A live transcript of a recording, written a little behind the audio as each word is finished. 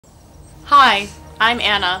Hi, I'm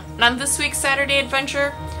Anna, and on this week's Saturday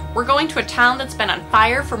Adventure, we're going to a town that's been on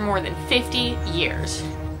fire for more than 50 years.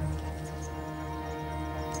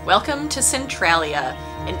 Welcome to Centralia,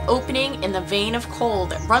 an opening in the vein of coal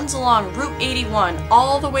that runs along Route 81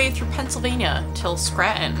 all the way through Pennsylvania till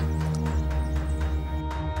Scranton.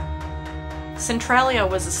 Centralia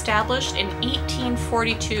was established in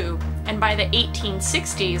 1842, and by the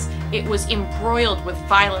 1860s, it was embroiled with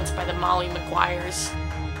violence by the Molly Maguires.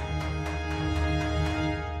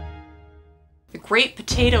 The Great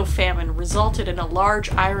Potato Famine resulted in a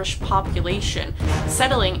large Irish population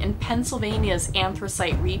settling in Pennsylvania's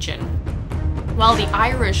anthracite region. While the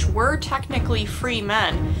Irish were technically free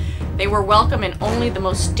men, they were welcome in only the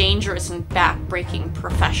most dangerous and back-breaking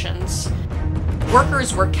professions.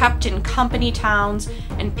 Workers were kept in company towns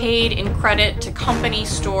and paid in credit to company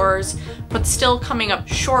stores, but still coming up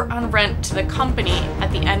short on rent to the company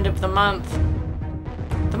at the end of the month.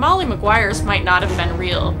 The Molly Maguires might not have been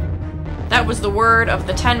real. That was the word of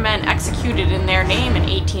the 10 men executed in their name in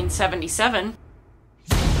 1877.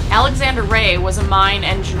 Alexander Ray was a mine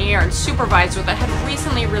engineer and supervisor that had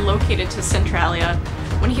recently relocated to Centralia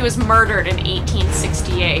when he was murdered in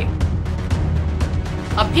 1868.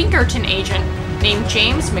 A Pinkerton agent named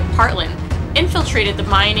James McPartlin infiltrated the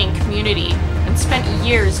mining community and spent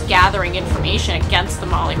years gathering information against the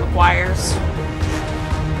Molly Maguires.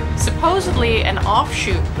 Supposedly an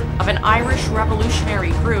offshoot of an Irish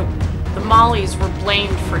revolutionary group, the Mollies were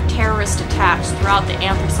blamed for terrorist attacks throughout the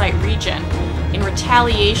anthracite region in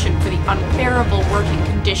retaliation for the unbearable working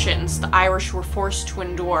conditions the Irish were forced to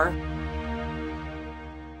endure.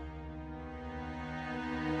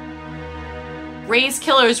 Ray's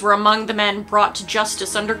killers were among the men brought to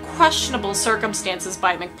justice under questionable circumstances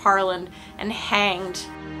by McParland and hanged.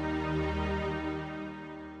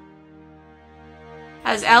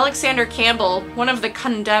 As Alexander Campbell, one of the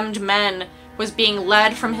condemned men, was being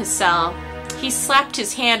led from his cell, he slapped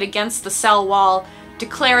his hand against the cell wall,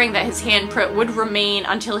 declaring that his handprint would remain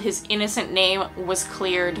until his innocent name was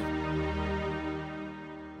cleared.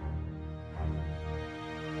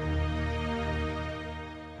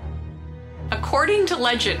 According to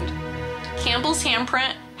legend, Campbell's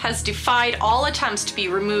handprint has defied all attempts to be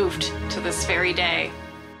removed to this very day.